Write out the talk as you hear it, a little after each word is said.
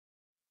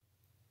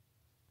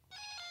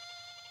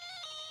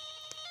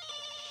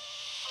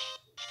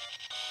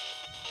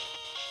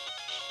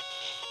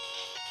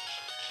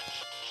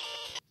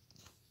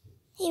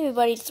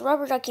everybody, it's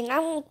Rubber Ducky, and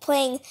I'm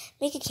playing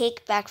Make a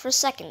Cake back for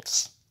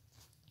seconds.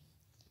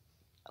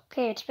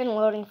 Okay, it's been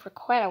loading for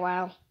quite a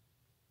while.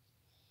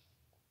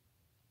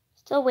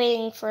 Still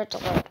waiting for it to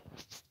load.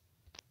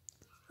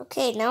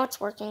 Okay, now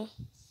it's working.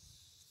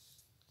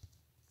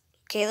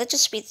 Okay, let's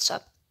just speed this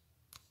up.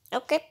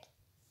 Okay.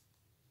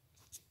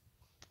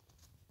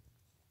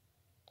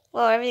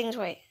 Well, everything's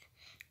right.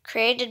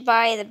 Created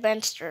by the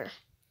Benster.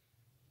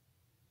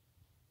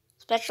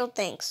 Special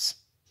thanks.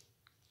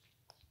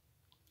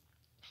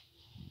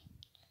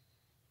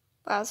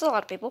 Wow, that's a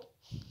lot of people.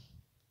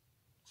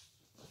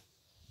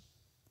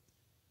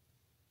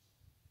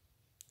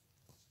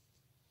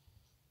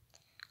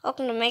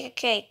 Welcome to Make a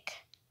Cake.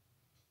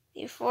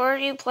 Before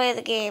you play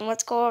the game,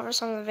 let's go over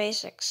some of the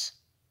basics.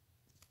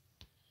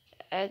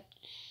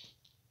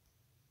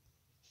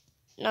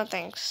 No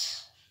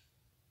thanks.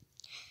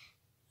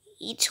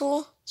 Eat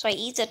tool. So I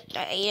eat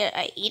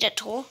a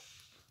tool.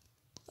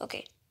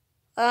 Okay.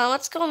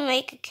 Let's go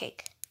make a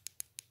cake.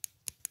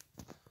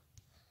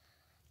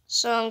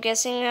 So I'm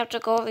guessing I have to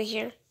go over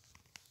here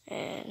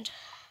and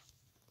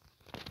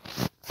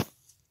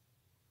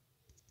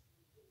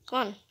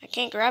come on. I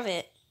can't grab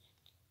it.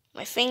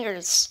 My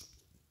fingers.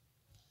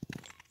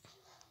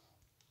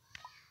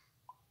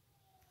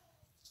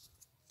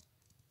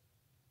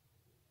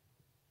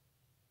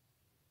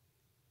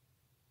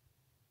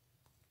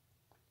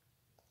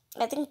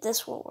 I think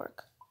this will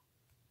work.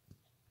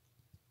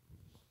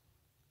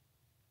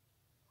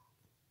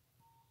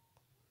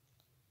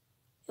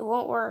 It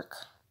won't work.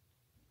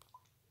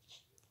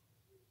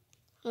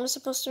 I'm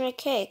supposed to make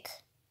cake.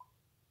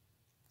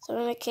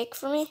 Someone make cake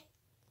for me?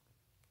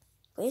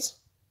 Please?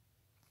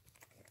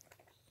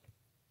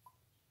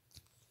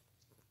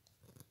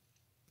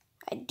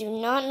 I do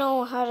not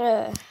know how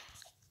to...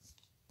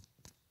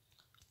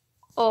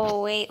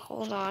 Oh, wait,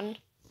 hold on.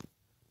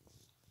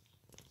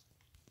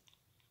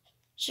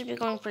 Should be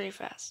going pretty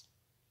fast.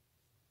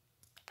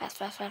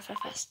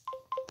 Fast.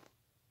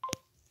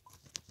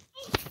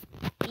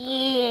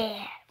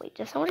 Yeah. Wait,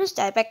 did someone just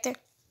die back there?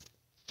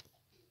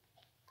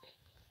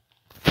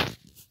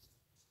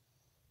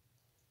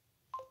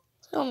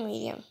 Slow,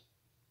 medium.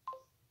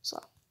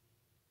 Slow.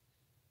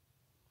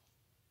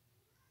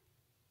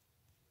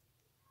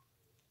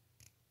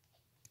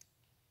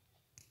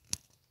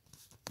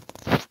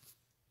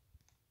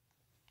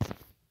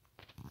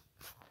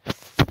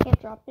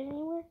 Can't drop it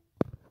anywhere?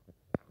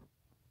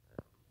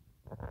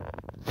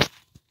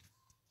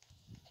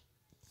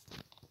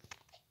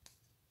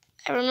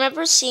 I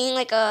remember seeing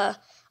like a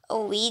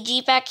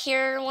Ouija back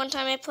here one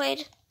time I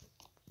played.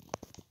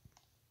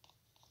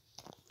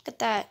 Look at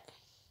that.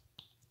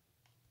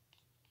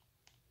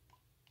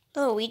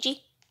 Little Ouija.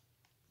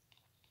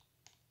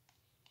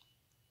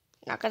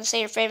 Not gonna say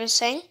your famous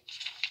saying.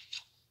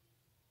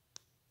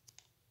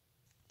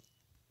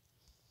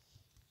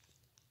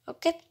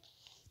 Okay.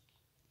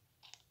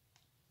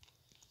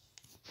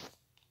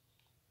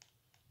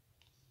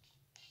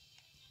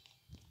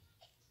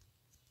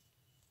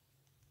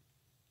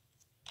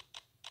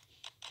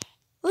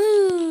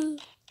 Woo!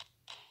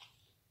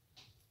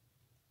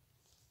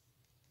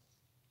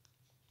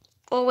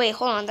 Oh wait,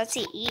 hold on. That's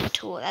the eat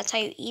tool. That's how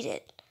you eat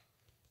it.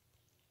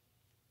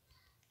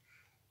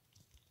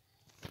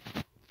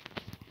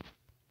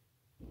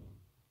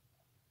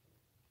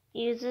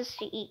 Use this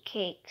to eat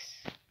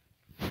cakes.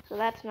 So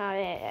that's not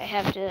it. I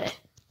have to...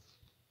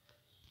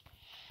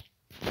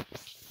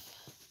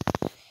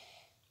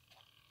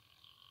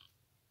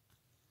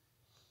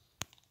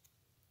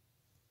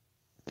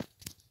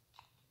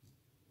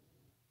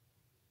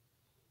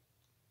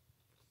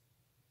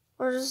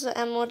 Where's the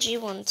emoji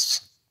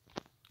ones?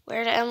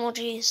 Where are the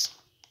emojis?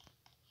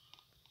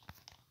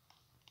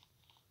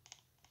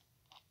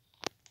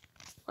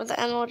 Where are the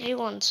emoji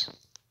ones?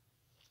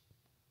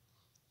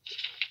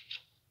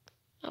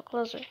 No,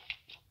 closer.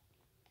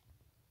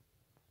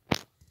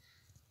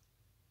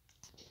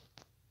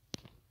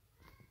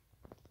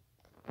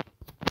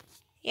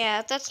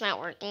 Yeah, that's not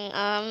working.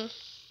 I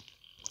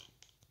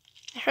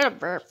heard a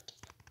burp.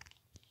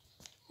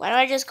 Why don't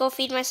I just go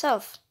feed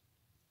myself?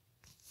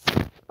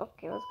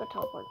 Okay, let's go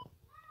teleport.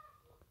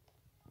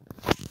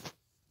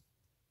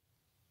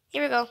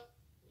 Here we go.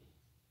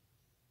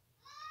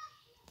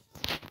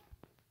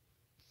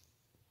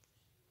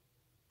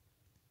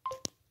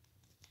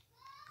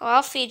 Oh,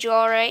 I'll feed you,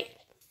 alright.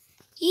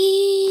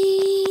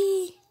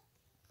 Yee!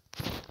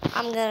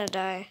 I'm gonna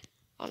die.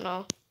 Oh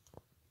no.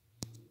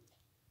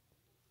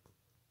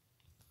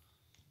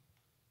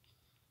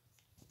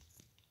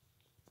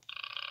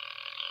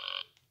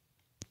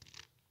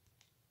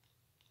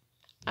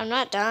 I'm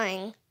not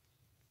dying.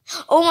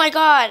 Oh my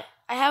god!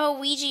 I have a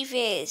Ouija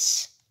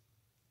face.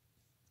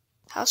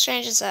 How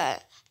strange is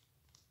that?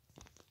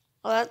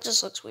 Well, that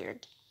just looks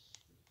weird.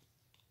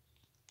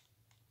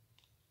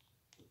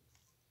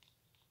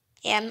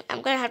 Yeah,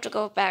 I'm gonna have to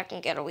go back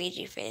and get a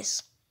Ouija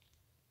face.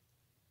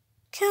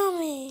 Kill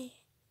me!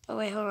 Oh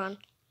wait, hold on.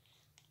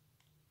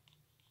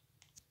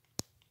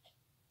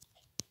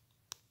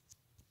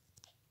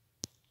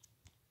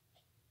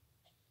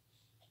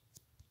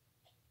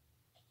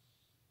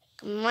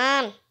 Come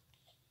on.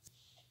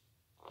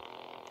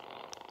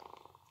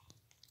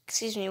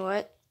 Excuse me,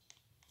 what?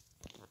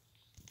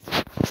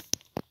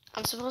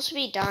 I'm supposed to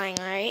be dying,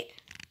 right?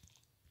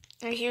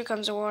 And here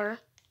comes the water.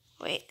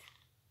 Wait.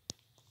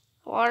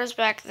 The water's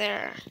back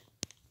there.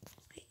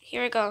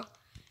 Here we go.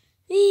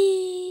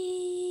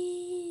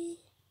 Whee!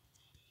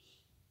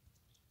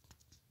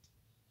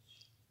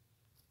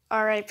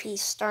 R.I.P.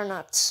 Star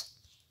Nuts.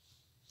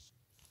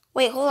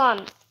 Wait, hold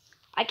on.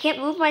 I can't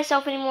move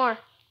myself anymore.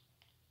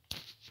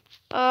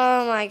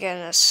 Oh my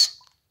goodness.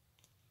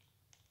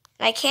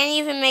 I can't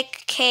even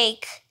make a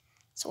cake.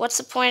 So what's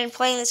the point in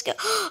playing this game?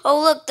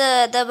 Oh look,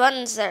 the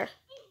button's there.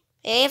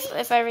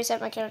 If I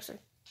reset my character.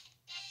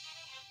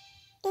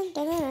 Dun,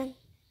 dun, dun, dun.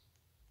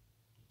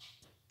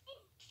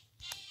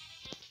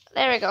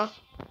 There we go.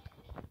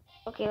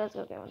 Okay, let's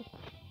go get one.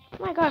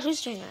 Oh my gosh,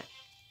 who's doing that?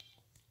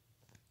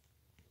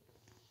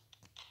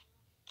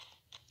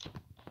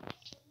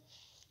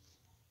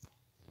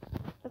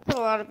 That's a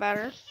lot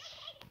better.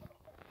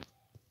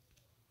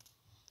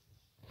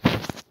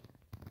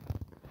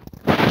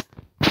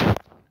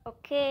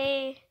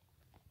 Okay.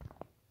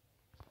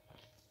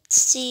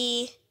 Let's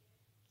see.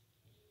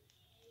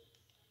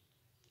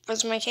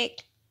 Where's my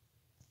cake?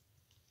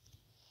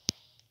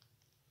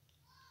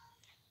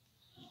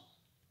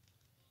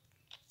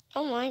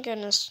 Oh my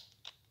goodness.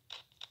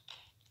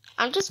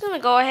 I'm just gonna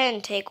go ahead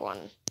and take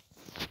one.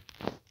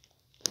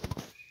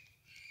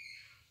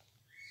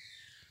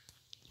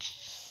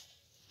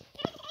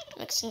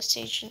 Mixing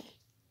station.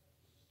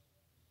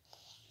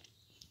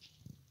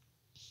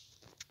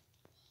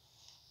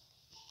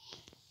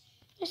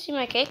 I see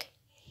my cake.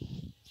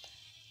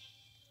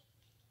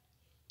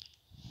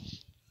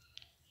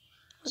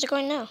 Where's it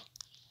going now?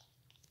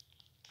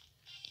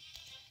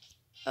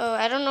 Oh,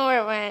 I don't know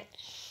where it went.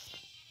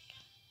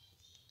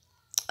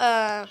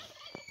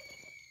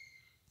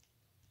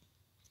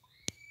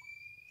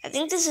 I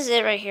think this is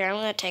it right here. I'm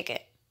gonna take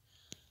it.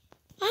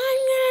 I'm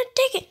gonna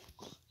take it.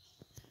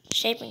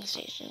 Shaping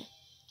station.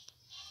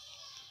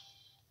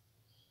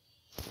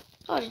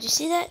 Oh, did you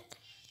see that?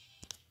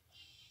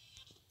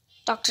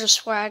 Dr.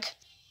 Swag.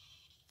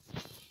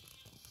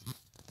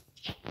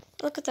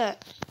 Look at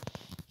that.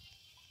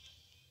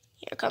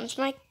 Here comes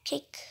my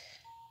cake.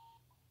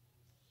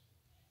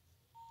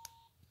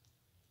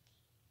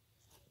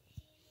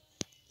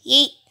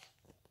 Yeet.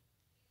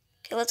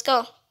 Okay, let's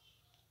go.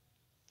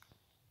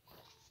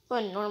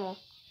 Going normal.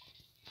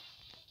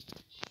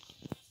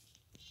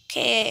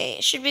 Okay,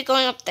 it should be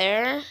going up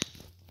there.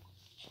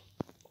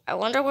 I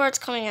wonder where it's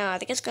coming out. I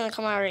think it's gonna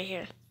come out right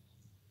here.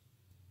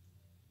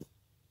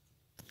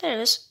 There it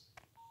is.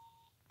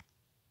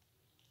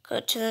 Go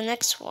to the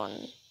next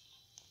one.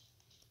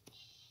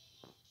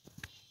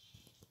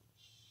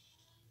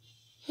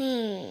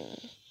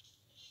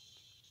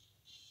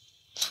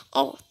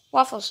 Oh,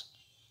 waffles.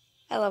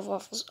 I love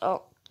waffles.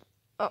 Oh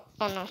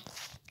no.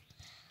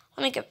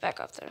 Let me get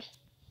back up there.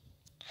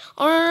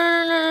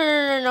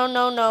 Oh,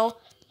 no.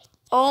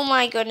 Oh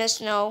my goodness,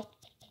 no.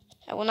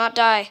 I will not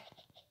die.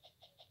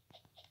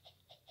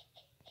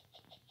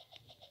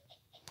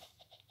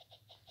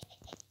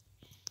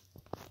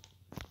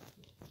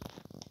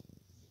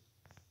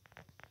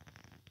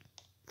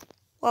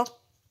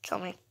 Well, kill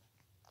me.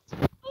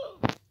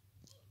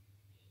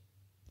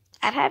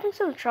 I'm having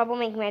some trouble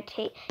making my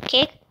cake.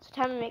 It's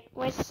time to make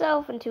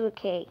myself into a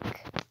cake.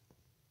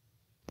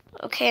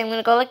 Okay, I'm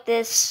gonna go like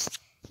this.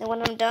 And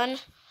when I'm done.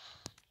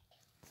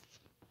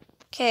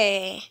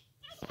 Okay.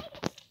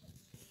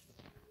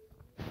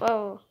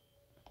 Whoa.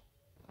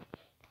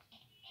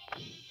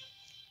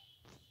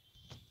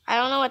 I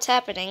don't know what's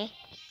happening.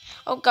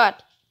 Oh god.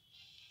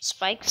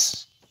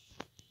 Spikes.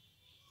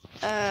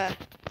 I've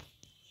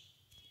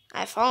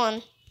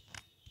fallen.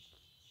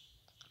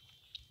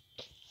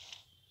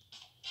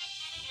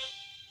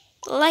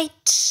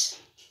 Light.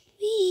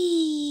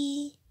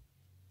 Whee.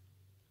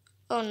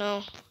 Oh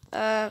no.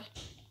 I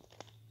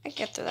can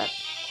get through that.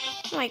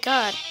 Oh my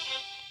god.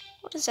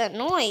 What is that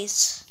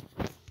noise?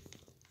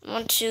 I'm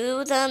on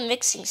to the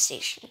mixing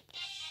station.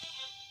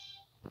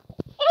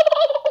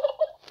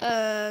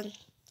 That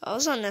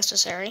was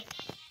unnecessary.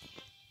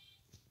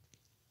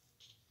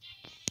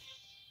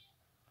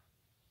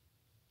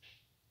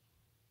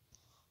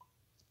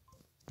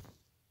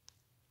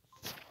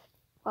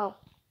 Whoa.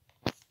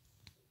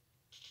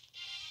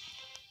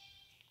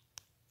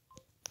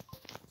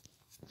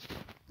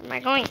 Where am I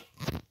going?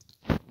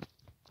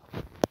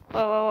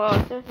 Whoa.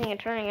 It's twisting and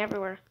turning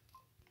everywhere.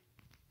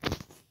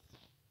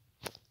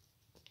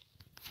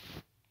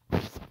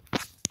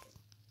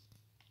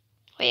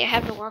 Wait, I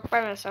have to walk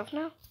by myself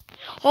now?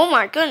 Oh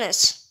my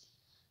goodness.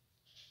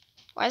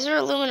 Why is there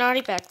Illuminati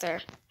back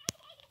there?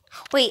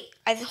 Wait,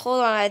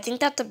 hold on. I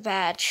think that's a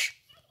badge.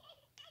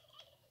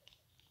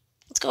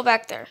 Let's go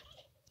back there.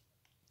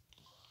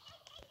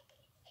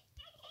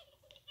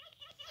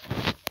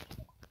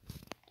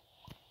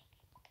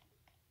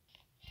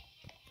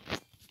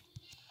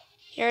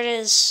 Here it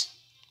is.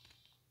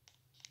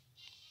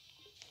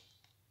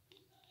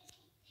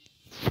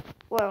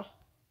 Whoa.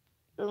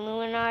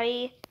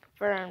 Illuminati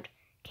confirmed.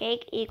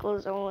 Cake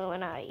equals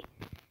Illuminati.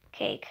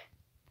 Cake.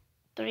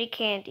 3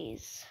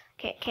 candies.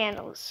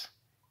 Candles.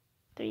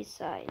 3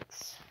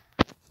 sides.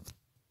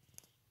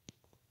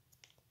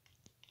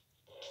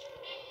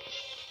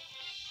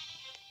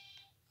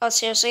 Oh,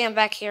 seriously, I'm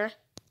back here.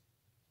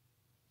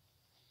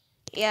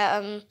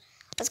 Yeah,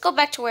 let's go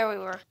back to where we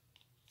were.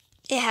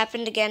 It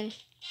happened again.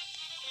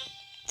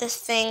 This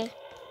thing.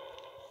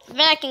 I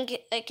bet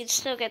I can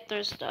still get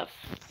through stuff.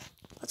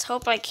 Let's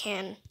hope I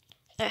can.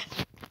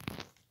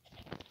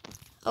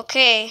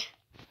 Okay.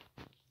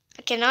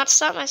 I cannot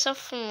stop myself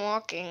from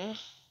walking.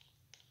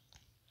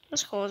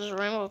 That's cool, there's a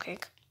rainbow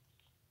cake.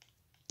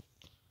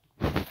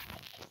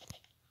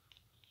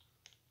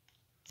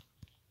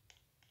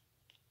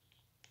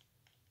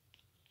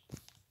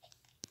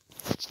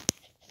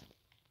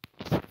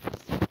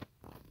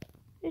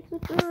 It's a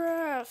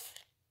giraffe.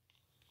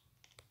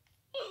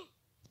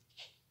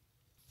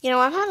 You know,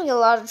 I'm having a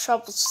lot of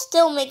trouble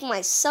still making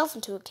myself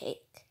into a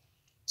cake.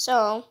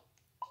 So,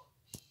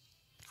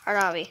 hard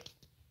obby.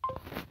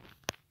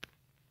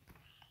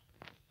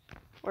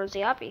 Where's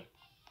the obby?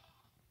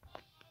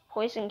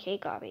 Poison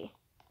cake obby.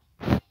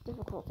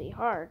 Difficulty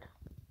hard.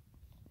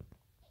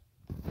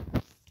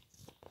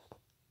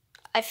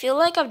 I feel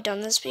like I've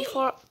done this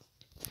before.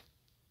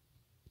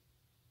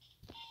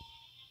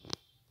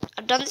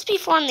 I've done this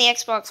before on the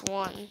Xbox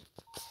One.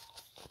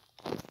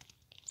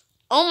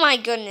 Oh my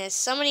goodness,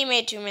 somebody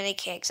made too many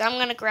cakes. I'm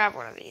gonna grab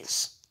one of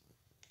these.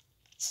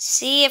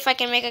 See if I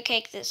can make a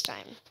cake this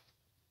time.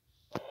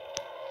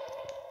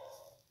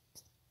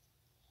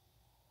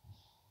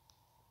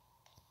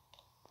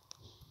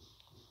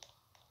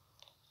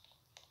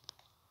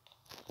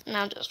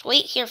 Now just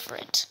wait here for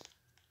it.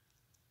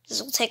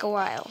 This will take a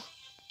while.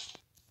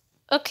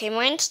 Okay,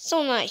 mine's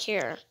still not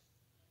here.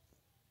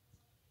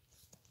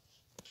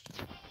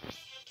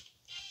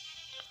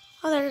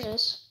 Oh, there it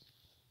is.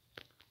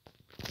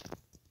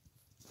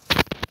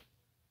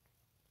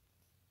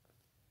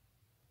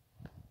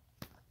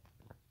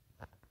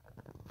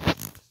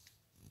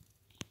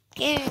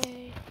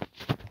 Yay.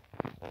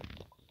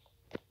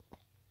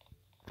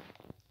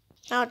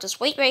 Now just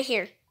wait right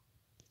here.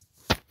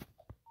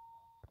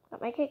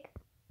 Got my cake.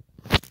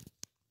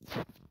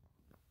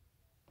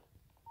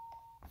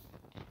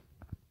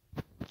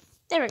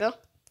 There we go.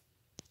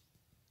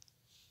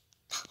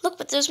 Look,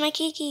 but there's my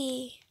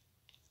cakey.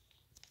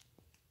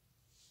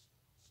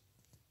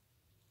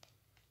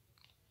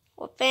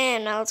 Well,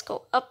 bam, now let's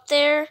go up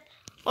there.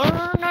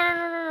 Oh,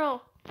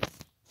 no.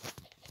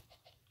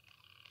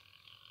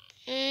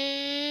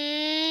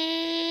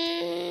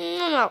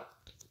 No.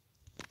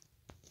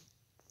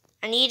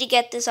 I need to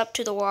get this up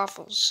to the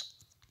waffles.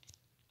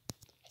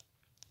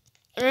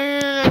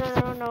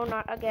 No,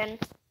 not again.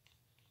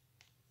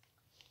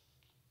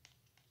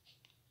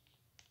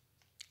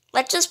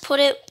 Let's just put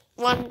it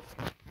one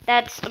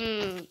that's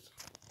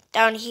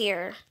down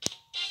here.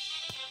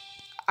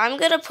 I'm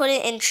gonna put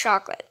it in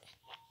chocolate.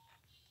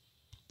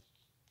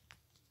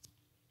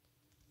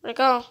 Where'd it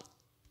go?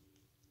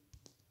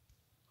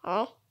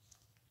 Oh.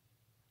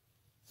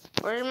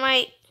 Where did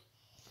my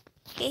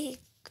cake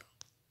go?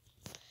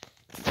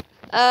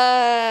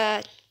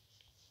 I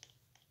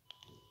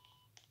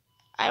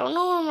don't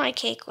know where my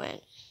cake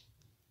went.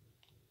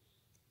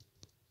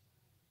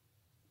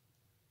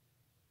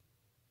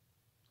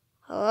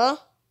 Hello?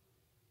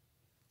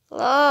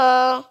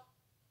 Hello?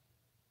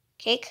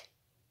 Cake?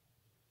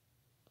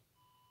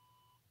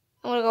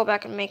 I'm gonna go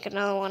back and make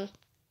another one.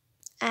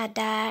 I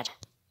died.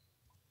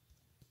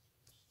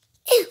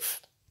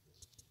 Oof!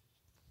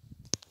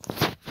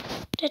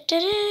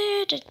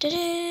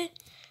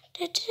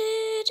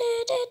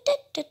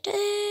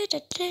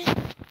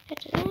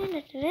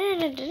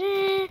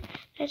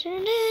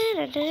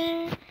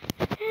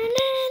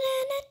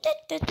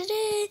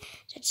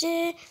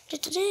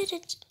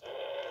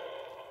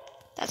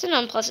 That's an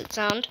unpleasant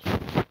sound.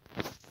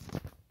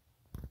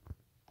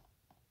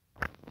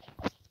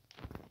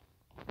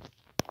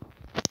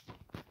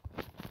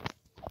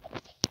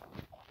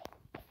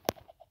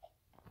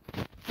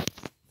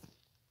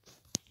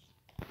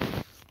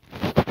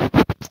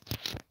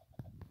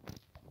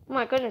 Oh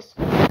my goodness.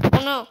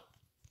 Oh no.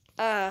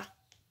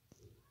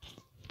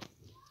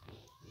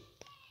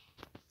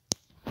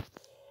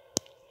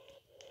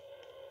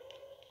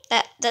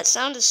 That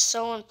sound is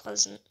so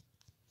unpleasant.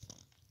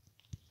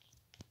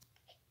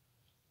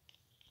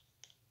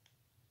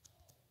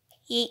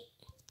 Yeet.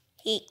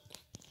 Yeet.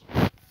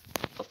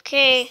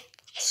 Okay.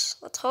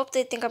 Let's hope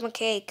they think I'm a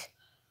cake.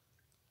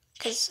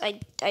 Because I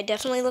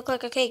definitely look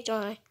like a cake,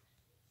 don't I?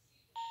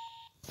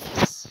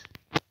 Yes.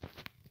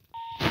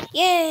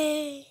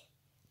 Yay!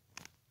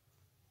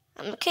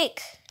 I'm a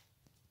cake.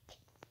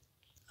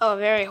 Oh, a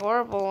very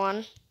horrible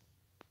one.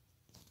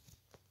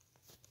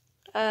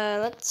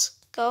 Let's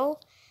go.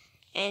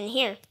 And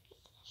here.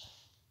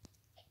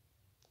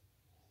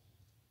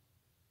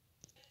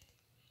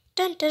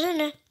 Dun dun dun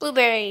dun.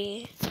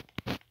 Blueberry.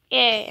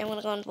 Yay, I'm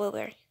gonna go on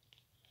blueberry.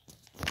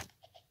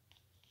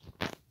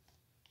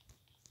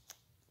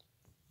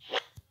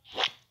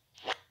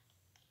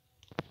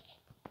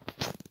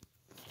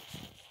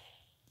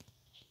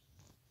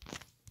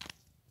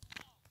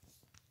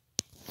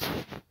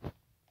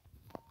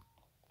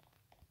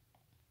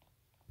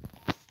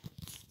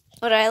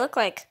 What do I look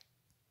like?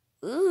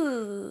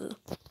 Ooh.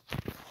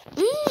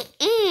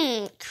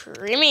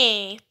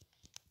 Creamy.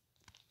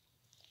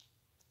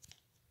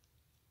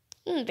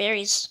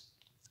 Berries.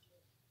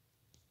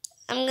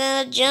 I'm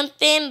gonna jump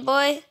in,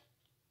 boy.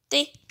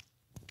 3.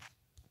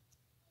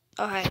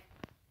 Oh, hi.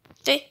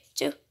 3,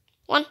 2,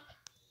 1.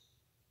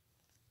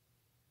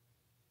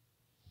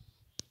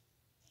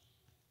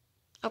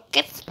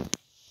 Okay.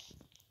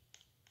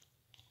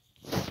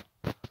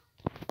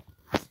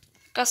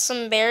 Got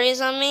some berries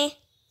on me.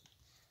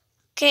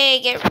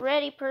 Okay, get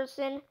ready,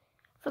 person,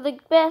 for the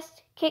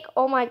best cake.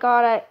 Oh my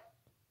god,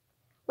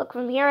 look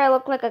from here. I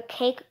look like a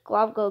cake.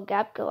 Glob go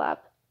gap glob.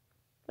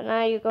 But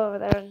now you go over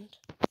there and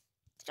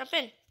jump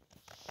in.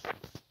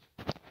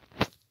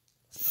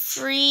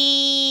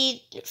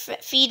 Feed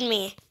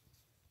me.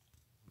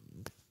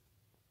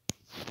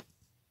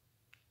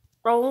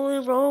 Roll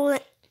it, roll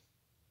it.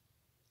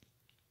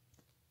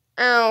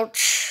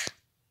 Ouch.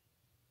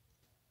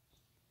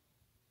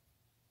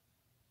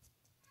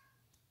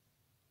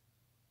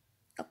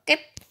 Okay.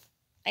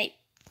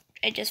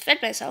 I just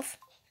fed myself.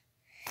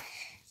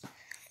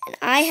 And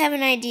I have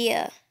an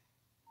idea.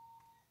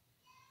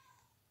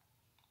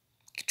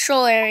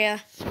 Control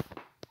area.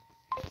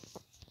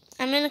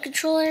 I'm in a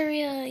control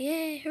area.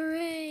 Yay,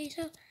 hooray.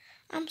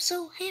 I'm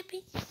so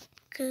happy.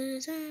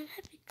 Cause I'm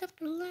happy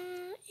couple of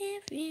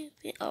every.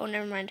 Oh,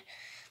 never mind.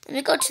 Let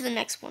me go to the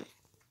next one.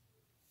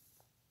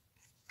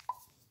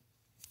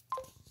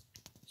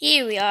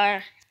 Here we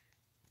are.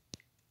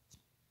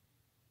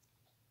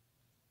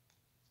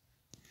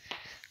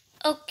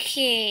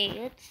 Okay,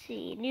 let's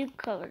see. New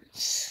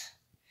colors.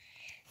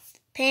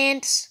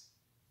 Pants,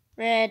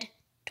 red.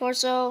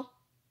 Torso,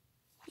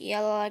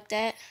 yellow like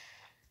that.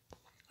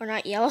 Or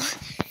not yellow.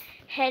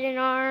 Head and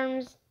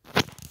arms.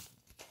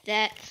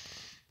 That.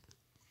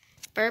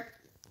 Burp.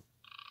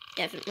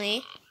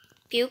 Definitely.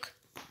 Puke.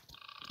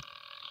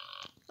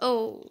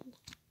 Oh.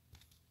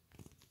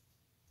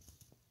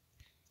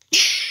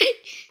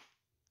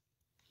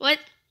 What?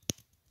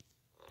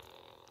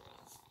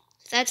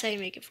 That's how you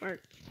make it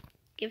fart.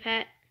 Give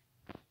hat.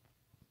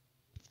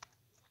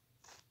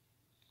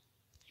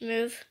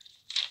 Move.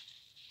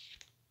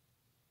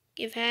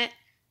 Give hat.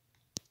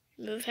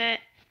 Move hat.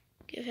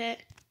 Give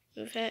hat.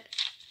 Move hat.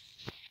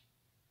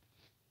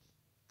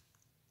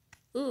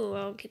 Ooh,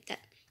 I'll keep that.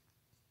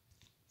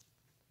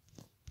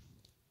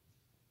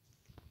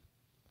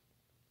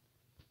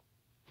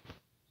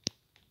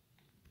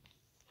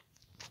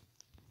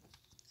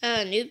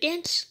 Noob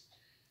dance?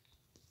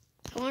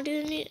 I want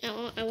to do the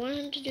I want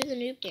him to do the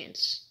noob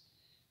dance.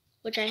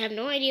 Which I have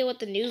no idea what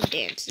the noob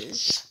dance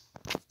is.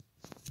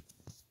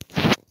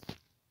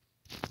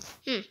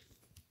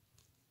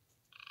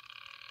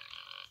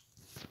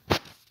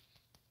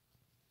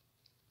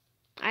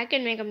 I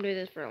can make him do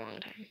this for a long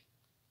time.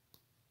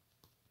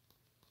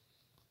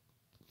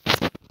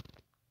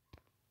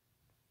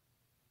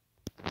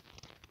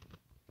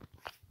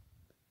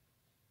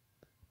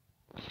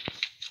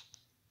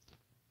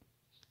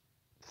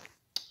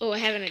 Oh, I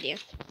have an idea.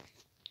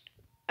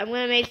 I'm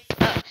gonna make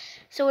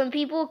so when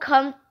people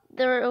come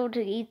through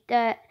to eat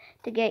that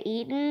to get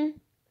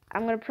eaten,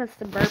 I'm gonna press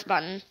the burp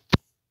button.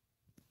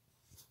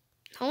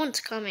 No one's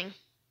coming.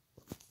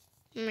 I'm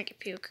gonna make it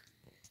puke.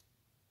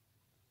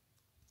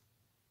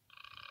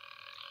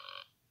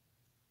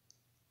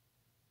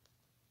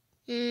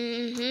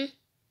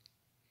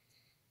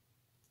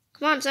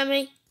 Come on,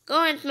 somebody.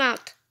 Go in his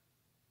mouth.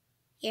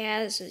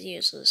 Yeah, this is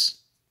useless.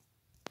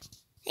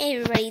 Hey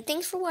everybody,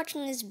 thanks for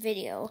watching this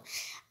video.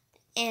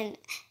 And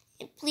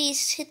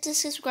please hit the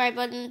subscribe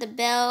button, the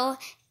bell,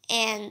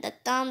 and the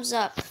thumbs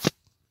up.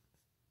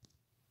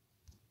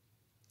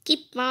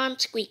 Keep on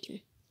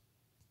squeaking.